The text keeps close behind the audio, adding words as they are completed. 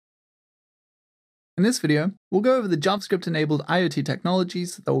In this video, we'll go over the JavaScript-enabled IoT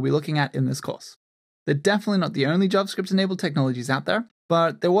technologies that we'll be looking at in this course. They're definitely not the only JavaScript-enabled technologies out there,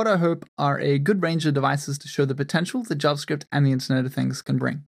 but they're what I hope are a good range of devices to show the potential that JavaScript and the Internet of Things can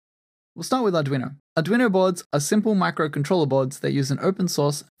bring. We'll start with Arduino. Arduino boards are simple microcontroller boards that use an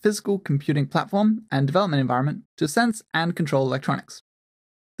open-source physical computing platform and development environment to sense and control electronics.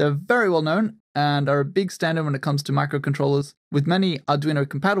 They're very well known and are a big standard when it comes to microcontrollers, with many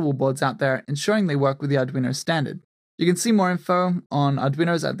Arduino-compatible boards out there ensuring they work with the Arduino standard. You can see more info on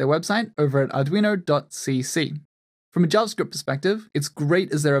Arduinos at their website over at arduino.cc. From a JavaScript perspective, it's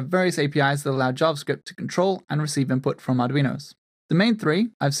great as there are various APIs that allow JavaScript to control and receive input from Arduinos. The main three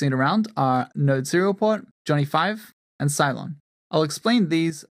I've seen around are Node Serial Port, Johnny 5, and Cylon. I'll explain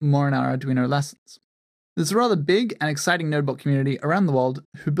these more in our Arduino lessons. There's a rather big and exciting nodebot community around the world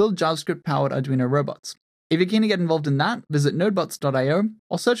who build JavaScript-powered Arduino robots. If you're keen to get involved in that, visit nodebots.io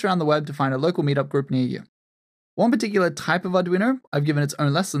or search around the web to find a local meetup group near you. One particular type of Arduino I've given its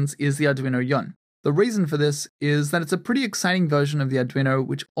own lessons is the Arduino Yun. The reason for this is that it's a pretty exciting version of the Arduino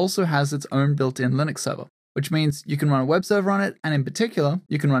which also has its own built-in Linux server, which means you can run a web server on it, and in particular,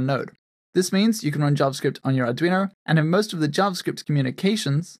 you can run Node. This means you can run JavaScript on your Arduino and have most of the JavaScript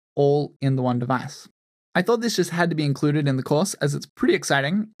communications all in the one device. I thought this just had to be included in the course as it's pretty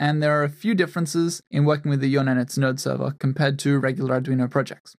exciting, and there are a few differences in working with the Yun and its Node server compared to regular Arduino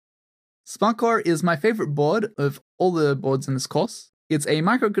projects. SmallCore is my favorite board of all the boards in this course. It's a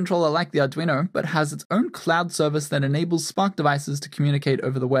microcontroller like the Arduino, but has its own cloud service that enables Spark devices to communicate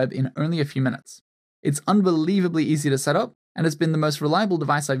over the web in only a few minutes. It's unbelievably easy to set up, and it's been the most reliable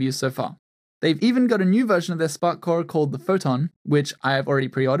device I've used so far. They've even got a new version of their SmallCore called the Photon, which I have already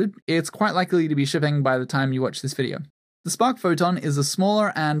pre-ordered. It's quite likely to be shipping by the time you watch this video. The Spark Photon is a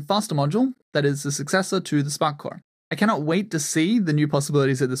smaller and faster module that is the successor to the SmallCore. I cannot wait to see the new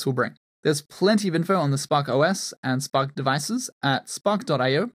possibilities that this will bring. There's plenty of info on the Spark OS and Spark devices at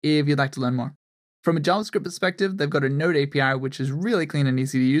spark.io if you'd like to learn more. From a JavaScript perspective, they've got a Node API which is really clean and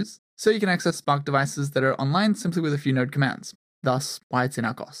easy to use, so you can access Spark devices that are online simply with a few Node commands. Thus, why it's in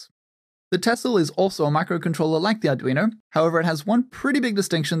our course. The Tehsil is also a microcontroller like the Arduino, however it has one pretty big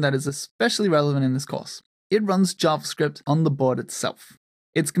distinction that is especially relevant in this course. It runs JavaScript on the board itself.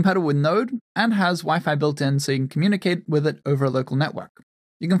 It's compatible with Node and has Wi-Fi built in so you can communicate with it over a local network.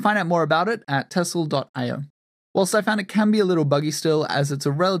 You can find out more about it at tehsil.io. Whilst I found it can be a little buggy still as it's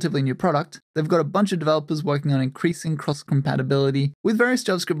a relatively new product, they've got a bunch of developers working on increasing cross-compatibility with various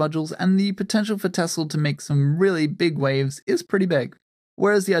JavaScript modules, and the potential for Tehsil to make some really big waves is pretty big.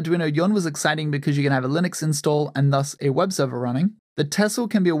 Whereas the Arduino Yun was exciting because you can have a Linux install and thus a web server running, the Tehsil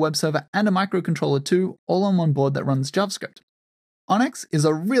can be a web server and a microcontroller too, all on one board that runs JavaScript. Onix is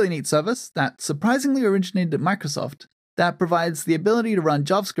a really neat service that surprisingly originated at Microsoft that provides the ability to run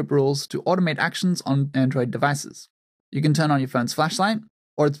JavaScript rules to automate actions on Android devices. You can turn on your phone's flashlight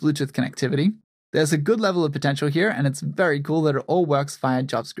or its Bluetooth connectivity. There's a good level of potential here, and it's very cool that it all works via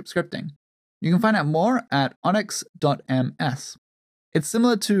JavaScript scripting. You can find out more at onix.ms. It's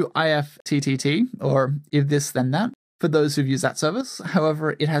similar to IFTTT, or if this then that, for those who've used that service.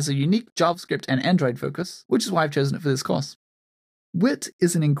 However, it has a unique JavaScript and Android focus, which is why I've chosen it for this course. Wit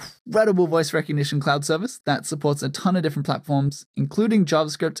is an incredible voice recognition cloud service that supports a ton of different platforms, including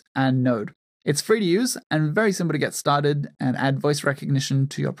JavaScript and Node. It's free to use and very simple to get started and add voice recognition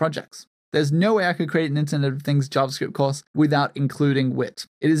to your projects. There's no way I could create an Internet of Things JavaScript course without including Wit.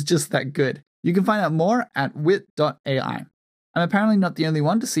 It is just that good. You can find out more at wit.ai. I'm apparently not the only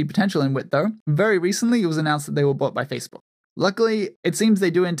one to see potential in Wit though. Very recently it was announced that they were bought by Facebook. Luckily, it seems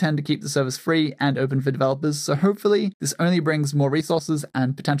they do intend to keep the service free and open for developers, so hopefully this only brings more resources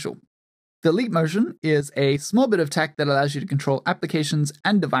and potential. The Leap Motion is a small bit of tech that allows you to control applications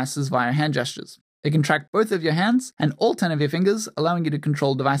and devices via hand gestures. It can track both of your hands and all 10 of your fingers, allowing you to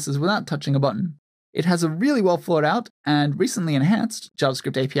control devices without touching a button. It has a really well thought out and recently enhanced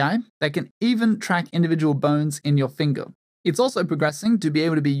JavaScript API that can even track individual bones in your finger. It's also progressing to be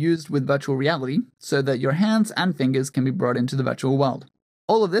able to be used with virtual reality so that your hands and fingers can be brought into the virtual world.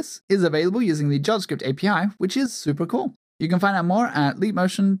 All of this is available using the JavaScript API, which is super cool. You can find out more at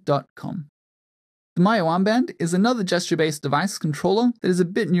leapmotion.com. The Myo Armband is another gesture-based device controller that is a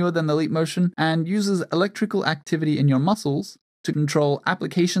bit newer than the Leap Motion and uses electrical activity in your muscles to control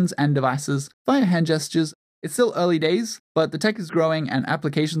applications and devices via hand gestures. It's still early days, but the tech is growing and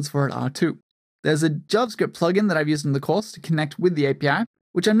applications for it are too. There's a JavaScript plugin that I've used in the course to connect with the API,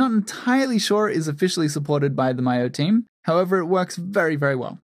 which I'm not entirely sure is officially supported by the Myo team. However, it works very, very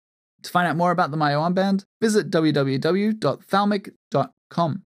well. To find out more about the Myo Armband, visit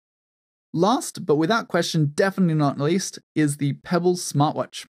www.thalmic.com. Last, but without question definitely not least, is the Pebble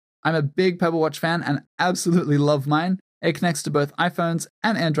Smartwatch. I'm a big Pebble Watch fan and absolutely love mine. It connects to both iPhones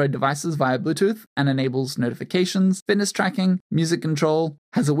and Android devices via Bluetooth and enables notifications, fitness tracking, music control,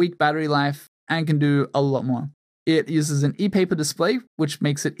 has a weak battery life, and can do a lot more. It uses an e-paper display, which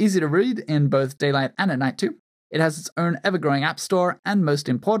makes it easy to read in both daylight and at night too. It has its own ever-growing app store, and most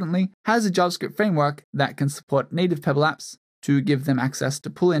importantly, has a JavaScript framework that can support native Pebble apps to give them access to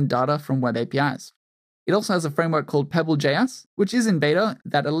pull in data from web APIs. It also has a framework called Pebble.js, which is in beta,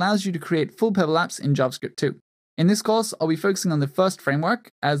 that allows you to create full Pebble apps in JavaScript too. In this course, I'll be focusing on the first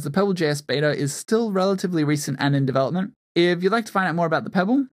framework, as the Pebble.js beta is still relatively recent and in development. If you'd like to find out more about the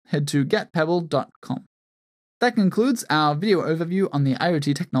Pebble, head to getpebble.com. That concludes our video overview on the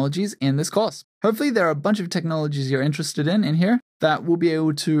IoT technologies in this course. Hopefully there are a bunch of technologies you're interested in here that will be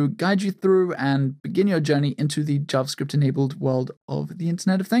able to guide you through and begin your journey into the JavaScript-enabled world of the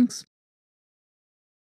Internet of Things.